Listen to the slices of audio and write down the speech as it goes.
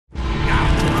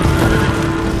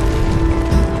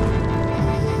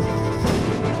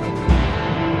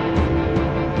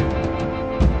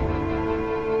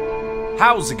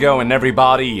How's it going,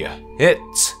 everybody?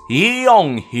 It's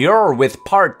Young here with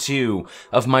part 2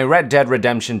 of my Red Dead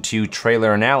Redemption 2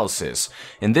 trailer analysis.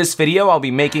 In this video, I'll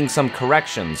be making some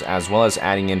corrections as well as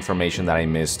adding information that I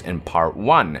missed in part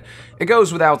 1. It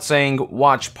goes without saying,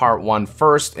 watch part 1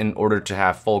 first in order to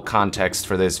have full context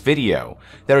for this video.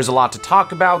 There's a lot to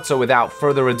talk about, so without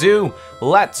further ado,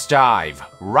 let's dive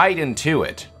right into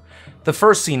it. The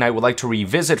first scene I would like to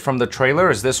revisit from the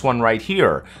trailer is this one right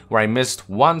here, where I missed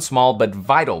one small but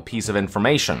vital piece of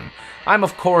information. I'm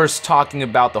of course talking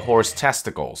about the horse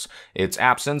Testicles. Its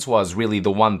absence was really the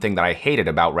one thing that I hated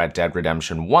about Red Dead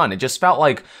Redemption 1. It just felt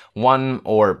like one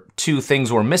or two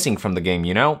things were missing from the game,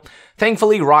 you know?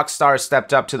 Thankfully, Rockstar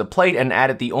stepped up to the plate and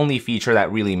added the only feature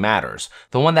that really matters.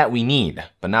 The one that we need,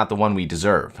 but not the one we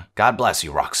deserve. God bless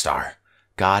you, Rockstar.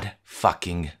 God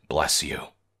fucking bless you.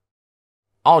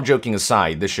 All joking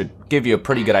aside, this should give you a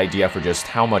pretty good idea for just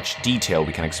how much detail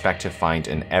we can expect to find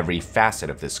in every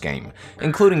facet of this game,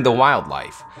 including the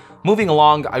wildlife. Moving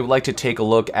along, I would like to take a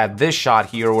look at this shot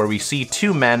here where we see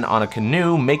two men on a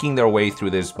canoe making their way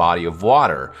through this body of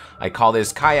water. I call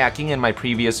this kayaking in my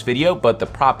previous video, but the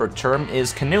proper term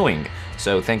is canoeing,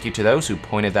 so thank you to those who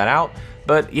pointed that out.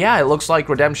 But yeah, it looks like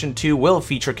Redemption 2 will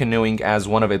feature canoeing as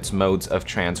one of its modes of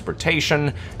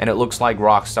transportation, and it looks like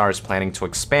Rockstar is planning to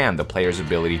expand the player's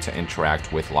ability to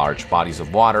interact with large bodies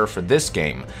of water for this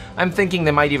game. I'm thinking they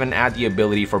might even add the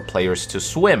ability for players to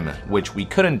swim, which we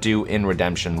couldn't do in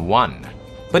Redemption 1.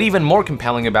 But even more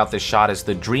compelling about this shot is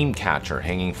the dream catcher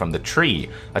hanging from the tree,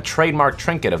 a trademark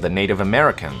trinket of the Native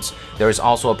Americans. There is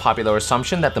also a popular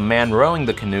assumption that the man rowing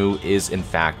the canoe is in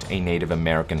fact a Native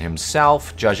American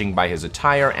himself, judging by his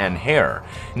attire and hair.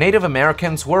 Native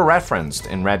Americans were referenced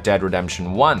in Red Dead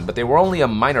Redemption 1, but they were only a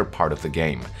minor part of the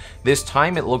game. This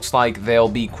time it looks like they'll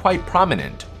be quite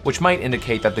prominent, which might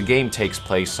indicate that the game takes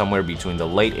place somewhere between the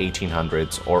late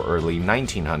 1800s or early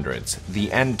 1900s,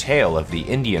 the end tale of the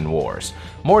Indian Wars.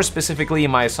 More specifically,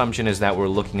 my assumption is that we're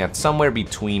looking at somewhere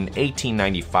between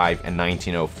 1895 and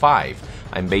 1905.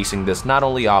 I'm basing this not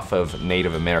only off of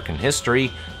Native American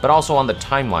history, but also on the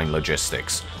timeline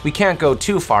logistics. We can't go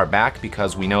too far back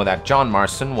because we know that John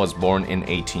Marston was born in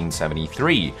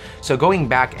 1873, so going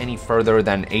back any further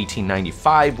than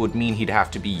 1895 would mean he'd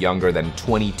have to be younger than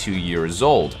 22 years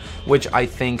old, which I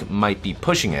think might be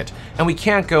pushing it. And we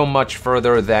can't go much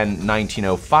further than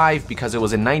 1905 because it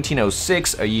was in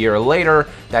 1906, a year later,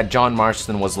 that John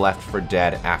Marston was left for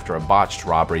dead after a botched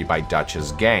robbery by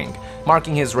Dutch's gang,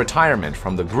 marking his retirement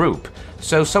from the group.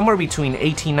 So somewhere between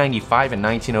 1895 and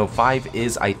 1905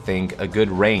 is, I think, a good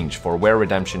range for where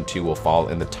Redemption 2 will fall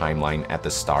in the timeline at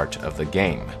the start of the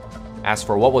game. As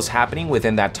for what was happening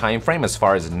within that time frame as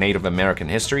far as Native American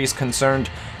history is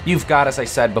concerned, you've got, as I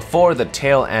said before, the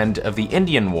tail end of the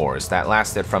Indian Wars that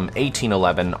lasted from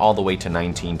 1811 all the way to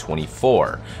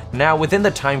 1924. Now, within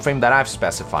the time frame that I've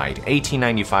specified,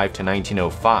 1895 to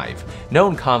 1905,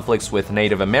 known conflicts with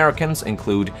Native Americans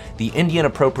include the Indian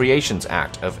Appropriations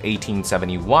Act of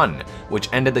 1871, which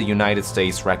ended the United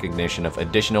States' recognition of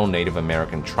additional Native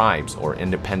American tribes or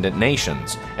independent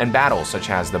nations, and battles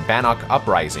such as the Bannock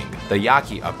Uprising, the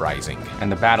Yaqui Uprising, and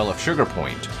the Battle of Sugar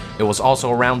Point. It was also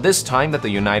around this time that the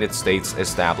United States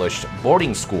established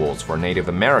boarding schools for Native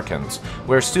Americans,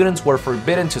 where students were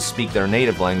forbidden to speak their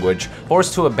native language,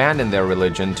 forced to abandon their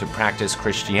religion to practice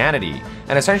Christianity,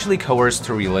 and essentially coerced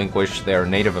to relinquish their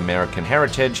Native American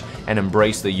heritage and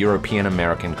embrace the European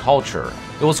American culture.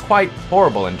 It was quite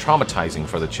horrible and traumatizing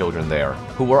for the children there,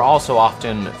 who were also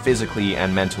often physically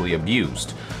and mentally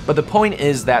abused. But the point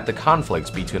is that the conflicts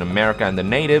between America and the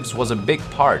natives was a big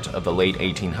part of the late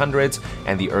 1800s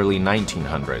and the early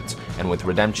 1900s, and with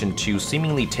Redemption 2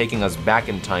 seemingly taking us back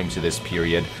in time to this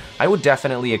period, I would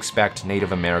definitely expect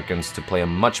Native Americans to play a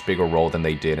much bigger role than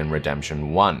they did in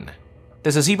Redemption 1.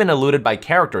 This is even alluded by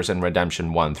characters in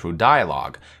Redemption 1 through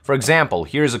dialogue. For example,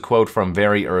 here's a quote from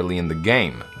very early in the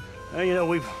game. Well, you know,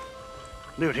 we've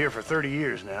lived here for 30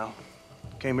 years now.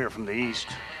 Came here from the east.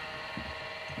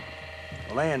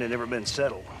 The land had never been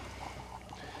settled.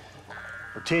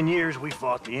 For 10 years, we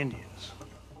fought the Indians.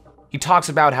 He talks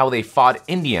about how they fought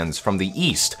Indians from the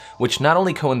east, which not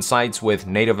only coincides with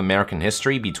Native American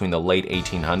history between the late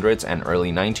 1800s and early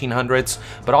 1900s,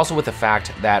 but also with the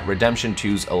fact that Redemption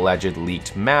 2's alleged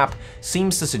leaked map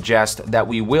seems to suggest that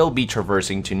we will be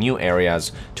traversing to new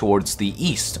areas towards the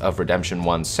east of Redemption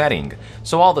 1's setting,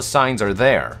 so all the signs are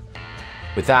there.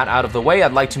 With that out of the way,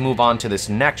 I'd like to move on to this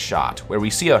next shot, where we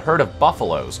see a herd of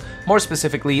buffaloes, more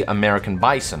specifically American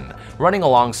bison, running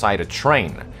alongside a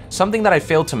train. Something that I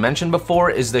failed to mention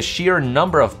before is the sheer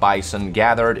number of bison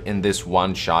gathered in this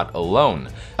one shot alone,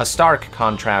 a stark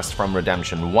contrast from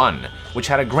Redemption 1, which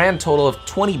had a grand total of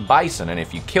 20 bison, and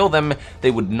if you kill them,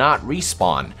 they would not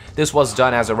respawn. This was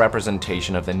done as a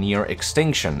representation of the near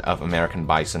extinction of American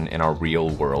bison in our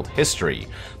real-world history.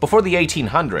 Before the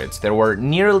 1800s, there were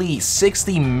nearly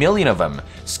 60 million of them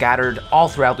scattered all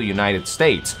throughout the United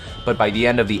States, but by the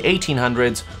end of the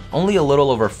 1800s, only a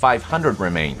little over 500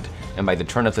 remained, and by the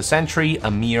turn of the century, a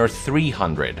mere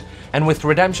 300. And with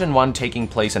Redemption 1 taking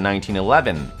place in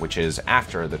 1911, which is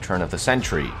after the turn of the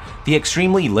century, the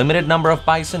extremely limited number of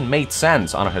bison made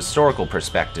sense on a historical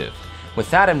perspective.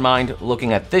 With that in mind,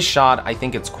 looking at this shot, I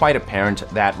think it's quite apparent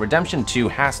that Redemption 2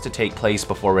 has to take place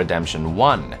before Redemption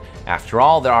 1. After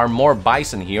all, there are more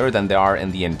bison here than there are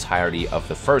in the entirety of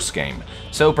the first game,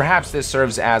 so perhaps this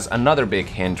serves as another big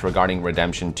hint regarding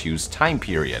Redemption 2's time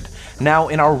period. Now,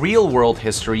 in our real-world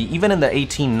history, even in the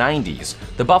 1890s,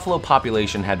 the buffalo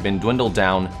population had been dwindled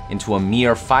down into a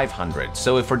mere 500,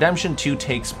 so if Redemption 2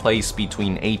 takes place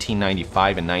between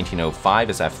 1895 and 1905,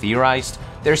 as I've theorized,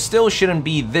 there still shouldn't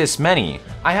be this many.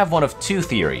 I have one of two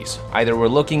theories. Either we're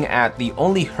looking at the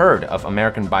only herd of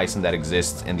American bison that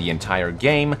exists in the entire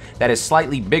game that is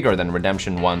slightly bigger than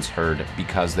Redemption 1's herd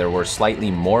because there were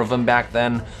slightly more of them back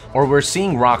then, or we're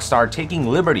seeing Rockstar taking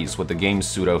liberties with the game's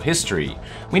pseudo-history.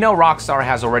 We know Rockstar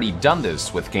has already done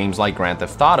this with games like Grand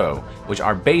Theft Auto, which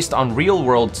are based on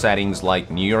real-world settings like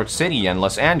New York City and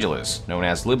Los Angeles, known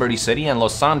as Liberty City and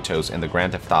Los Santos in the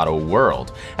Grand Theft Auto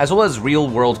world, as well as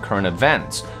real-world current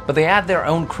events, but they add their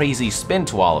own crazy spin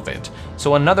to all of it.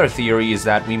 So another theory is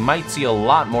that we might see a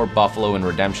lot more buffalo in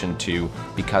Redemption 2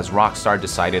 because Rockstar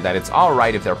decided that it's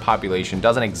alright if their population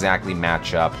doesn't exactly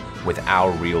match up with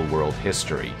our real-world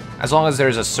history. As long as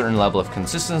there's a certain level of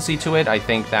consistency to it, I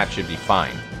think that should be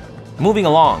fine. Moving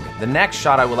along, the next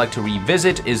shot I would like to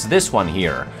revisit is this one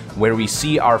here, where we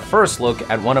see our first look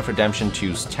at one of Redemption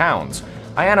 2's towns.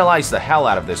 I analyzed the hell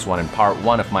out of this one in part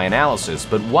 1 of my analysis,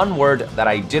 but one word that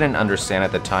I didn't understand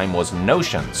at the time was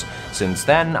notions. Since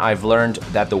then, I've learned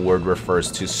that the word refers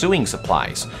to sewing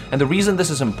supplies, and the reason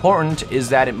this is important is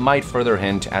that it might further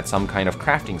hint at some kind of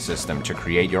crafting system to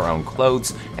create your own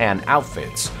clothes and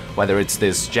outfits. Whether it's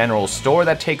this general store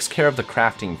that takes care of the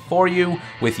crafting for you,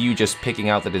 with you just picking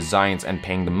out the designs and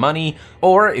paying the money,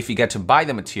 or if you get to buy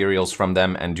the materials from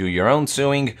them and do your own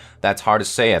sewing, that's hard to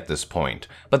say at this point.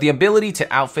 But the ability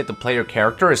to outfit the player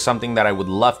character is something that I would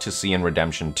love to see in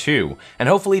Redemption 2, and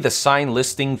hopefully the sign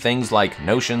listing things like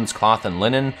notions, cloth, and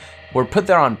linen were put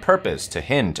there on purpose to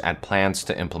hint at plans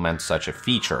to implement such a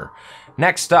feature.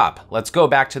 Next up, let's go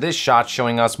back to this shot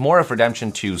showing us more of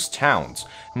Redemption 2's towns.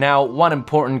 Now, one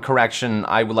important correction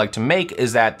I would like to make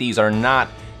is that these are not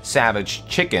savage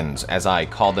chickens, as I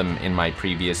called them in my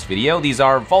previous video. These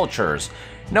are vultures.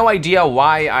 No idea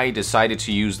why I decided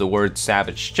to use the word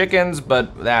savage chickens,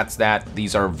 but that's that.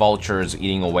 These are vultures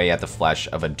eating away at the flesh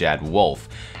of a dead wolf.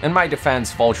 In my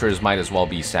defense, vultures might as well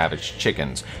be savage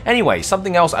chickens. Anyway,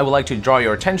 something else I would like to draw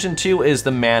your attention to is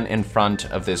the man in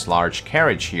front of this large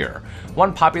carriage here.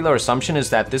 One popular assumption is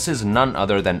that this is none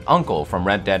other than Uncle from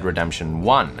Red Dead Redemption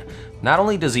 1. Not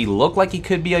only does he look like he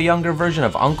could be a younger version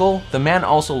of Uncle, the man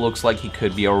also looks like he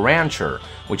could be a rancher,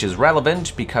 which is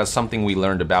relevant because something we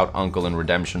learned about Uncle in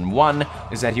Redemption 1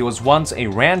 is that he was once a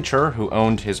rancher who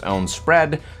owned his own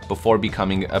spread before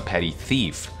becoming a petty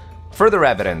thief. Further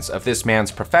evidence of this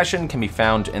man's profession can be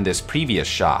found in this previous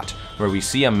shot, where we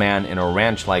see a man in a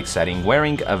ranch-like setting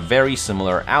wearing a very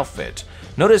similar outfit.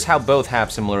 Notice how both have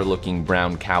similar looking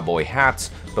brown cowboy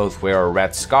hats, both wear a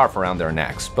red scarf around their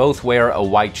necks, both wear a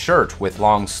white shirt with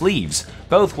long sleeves,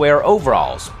 both wear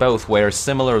overalls, both wear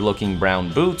similar looking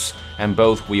brown boots, and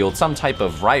both wield some type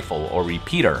of rifle or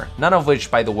repeater, none of which,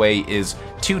 by the way, is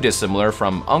too dissimilar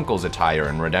from Uncle's attire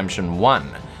in Redemption 1.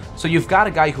 So you've got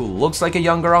a guy who looks like a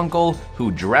younger Uncle,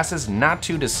 who dresses not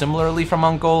too dissimilarly from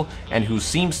Uncle, and who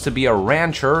seems to be a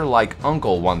rancher like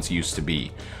Uncle once used to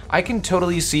be. I can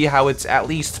totally see how it's at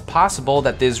least possible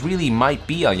that this really might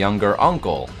be a younger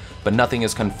Uncle, but nothing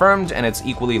is confirmed, and it's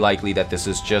equally likely that this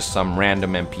is just some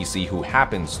random NPC who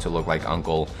happens to look like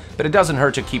Uncle, but it doesn't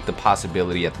hurt to keep the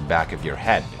possibility at the back of your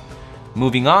head.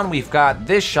 Moving on, we've got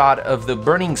this shot of the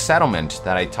burning settlement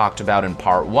that I talked about in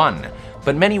part 1,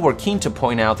 but many were keen to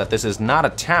point out that this is not a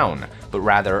town, but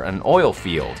rather an oil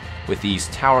field, with these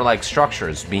tower-like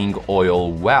structures being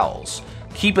oil wells.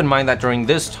 Keep in mind that during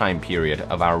this time period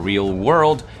of our real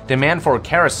world, demand for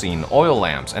kerosene, oil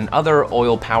lamps, and other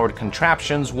oil-powered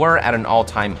contraptions were at an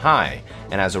all-time high,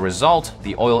 and as a result,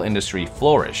 the oil industry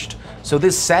flourished. So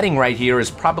this setting right here is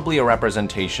probably a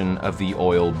representation of the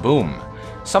oil boom.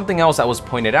 Something else that was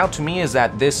pointed out to me is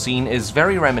that this scene is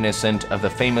very reminiscent of the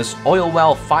famous oil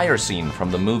well fire scene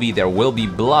from the movie There Will Be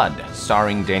Blood,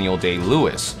 starring Daniel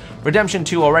Day-Lewis. Redemption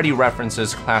 2 already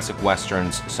references classic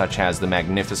westerns such as The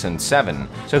Magnificent Seven,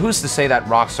 so who's to say that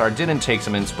Rockstar didn't take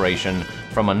some inspiration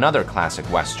from another classic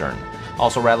western?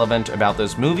 Also relevant about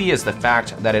this movie is the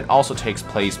fact that it also takes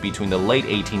place between the late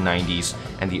 1890s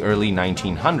and the early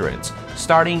 1900s,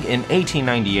 starting in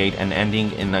 1898 and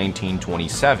ending in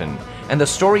 1927, and the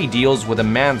story deals with a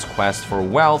man's quest for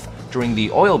wealth during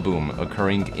the oil boom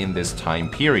occurring in this time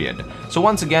period. So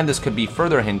once again, this could be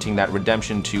further hinting that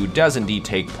Redemption 2 does indeed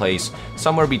take place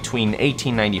somewhere between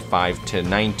 1895 to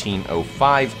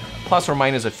 1905, plus or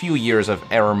minus a few years of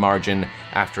error margin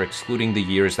after excluding the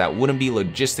years that wouldn't be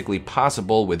logistically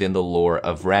possible within the lore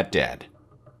of Red Dead.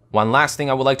 One last thing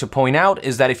I would like to point out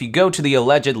is that if you go to the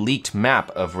alleged leaked map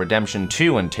of Redemption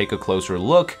 2 and take a closer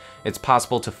look, it's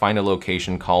possible to find a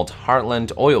location called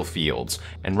Heartland Oil Fields,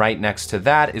 and right next to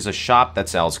that is a shop that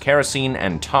sells kerosene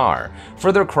and tar,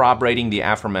 further corroborating the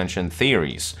aforementioned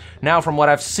theories. Now, from what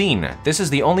I've seen, this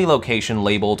is the only location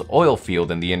labeled oil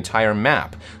field in the entire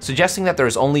map, suggesting that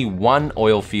there's only one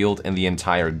oil field in the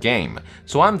entire game.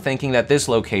 So I'm thinking that this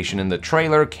location in the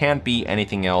trailer can't be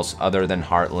anything else other than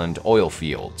Heartland Oil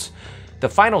Fields. The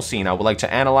final scene I would like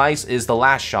to analyze is the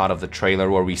last shot of the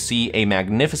trailer, where we see a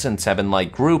Magnificent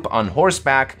Seven-like group on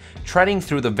horseback treading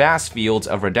through the vast fields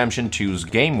of Redemption 2's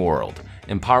game world.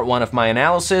 In part 1 of my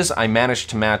analysis, I managed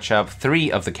to match up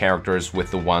 3 of the characters with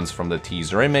the ones from the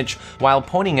teaser image, while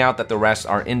pointing out that the rest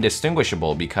are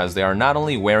indistinguishable because they are not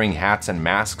only wearing hats and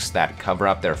masks that cover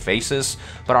up their faces,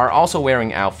 but are also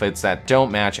wearing outfits that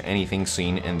don't match anything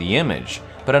seen in the image.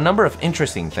 But a number of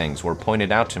interesting things were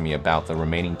pointed out to me about the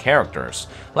remaining characters.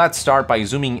 Let's start by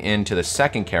zooming in to the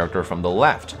second character from the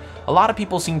left. A lot of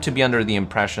people seem to be under the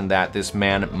impression that this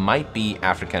man might be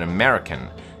African American.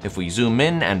 If we zoom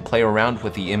in and play around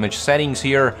with the image settings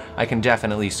here, I can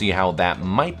definitely see how that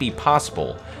might be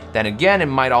possible. Then again, it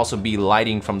might also be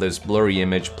lighting from this blurry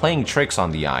image playing tricks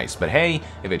on the eyes, but hey,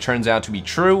 if it turns out to be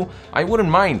true, I wouldn't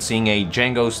mind seeing a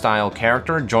Django-style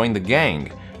character join the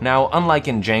gang. Now, unlike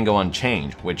in Django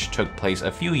Unchained, which took place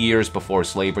a few years before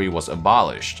slavery was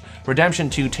abolished, Redemption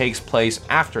 2 takes place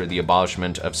after the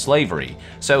abolishment of slavery,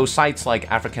 so sights like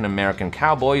African American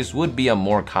cowboys would be a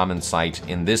more common sight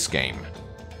in this game.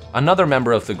 Another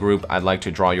member of the group I'd like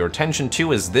to draw your attention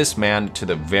to is this man to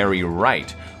the very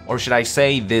right, or should I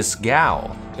say this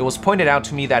gal. It was pointed out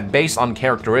to me that based on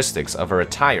characteristics of her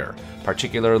attire,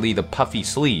 particularly the puffy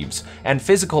sleeves, and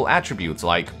physical attributes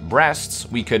like breasts,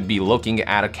 we could be looking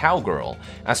at a cowgirl.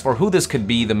 As for who this could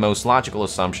be, the most logical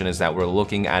assumption is that we're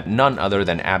looking at none other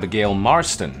than Abigail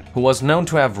Marston, who was known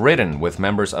to have ridden with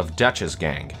members of Dutch's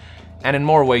gang, and in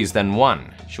more ways than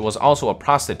one. She was also a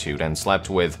prostitute and slept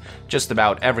with just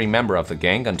about every member of the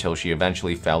gang until she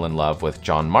eventually fell in love with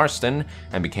John Marston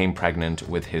and became pregnant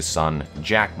with his son,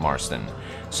 Jack Marston.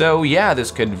 So yeah,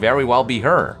 this could very well be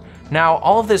her. Now,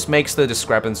 all of this makes the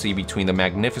discrepancy between the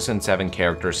Magnificent Seven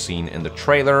characters seen in the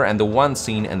trailer and the one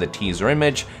seen in the teaser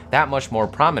image that much more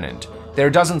prominent. There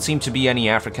doesn't seem to be any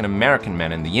African American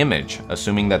men in the image,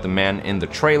 assuming that the man in the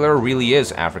trailer really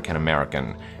is African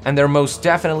American. And there most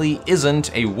definitely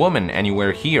isn't a woman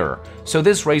anywhere here. So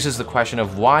this raises the question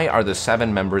of why are the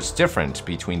 7 members different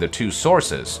between the 2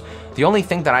 sources? The only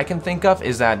thing that I can think of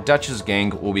is that Dutch's gang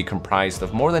will be comprised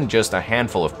of more than just a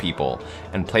handful of people,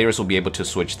 and players will be able to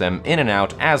switch them in and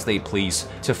out as they please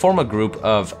to form a group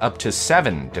of up to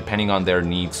 7 depending on their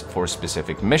needs for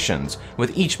specific missions,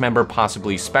 with each member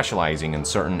possibly specializing in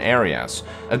certain areas.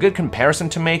 A good comparison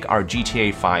to make are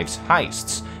GTA 5's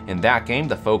heists. In that game,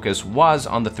 the focus was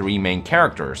on the 3 main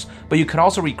characters, but you could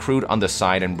also recruit on the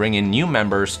side and bring in new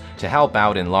members to help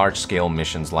out in large-scale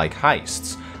missions like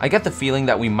heists. I get the feeling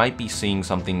that we might be seeing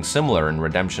something similar in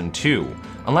Redemption 2.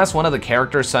 Unless one of the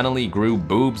characters suddenly grew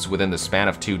boobs within the span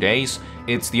of 2 days,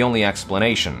 it's the only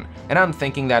explanation. And I'm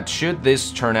thinking that should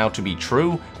this turn out to be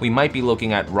true, we might be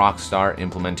looking at Rockstar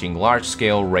implementing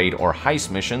large-scale raid or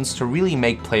heist missions to really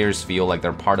make players feel like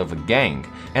they're part of a gang.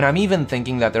 And I'm even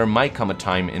thinking that there might come a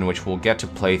time in which we'll get to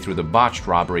play through the botched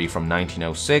robbery from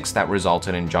 1906 that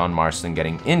resulted in John Marston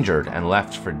getting injured and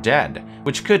left for dead,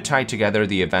 which could tie together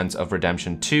the events of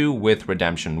Redemption 2 with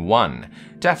Redemption 1.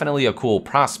 Definitely a cool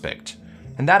prospect.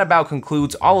 And that about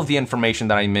concludes all of the information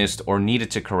that I missed or needed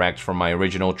to correct from my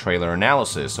original trailer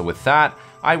analysis. So with that,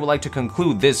 I would like to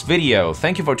conclude this video.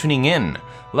 Thank you for tuning in.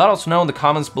 Let us know in the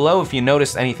comments below if you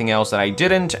noticed anything else that I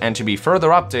didn't, and to be further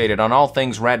updated on all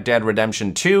things Red Dead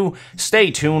Redemption 2,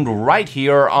 stay tuned right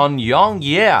here on Young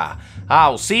Yeah.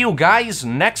 I'll see you guys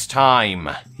next time.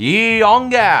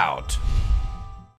 Young out.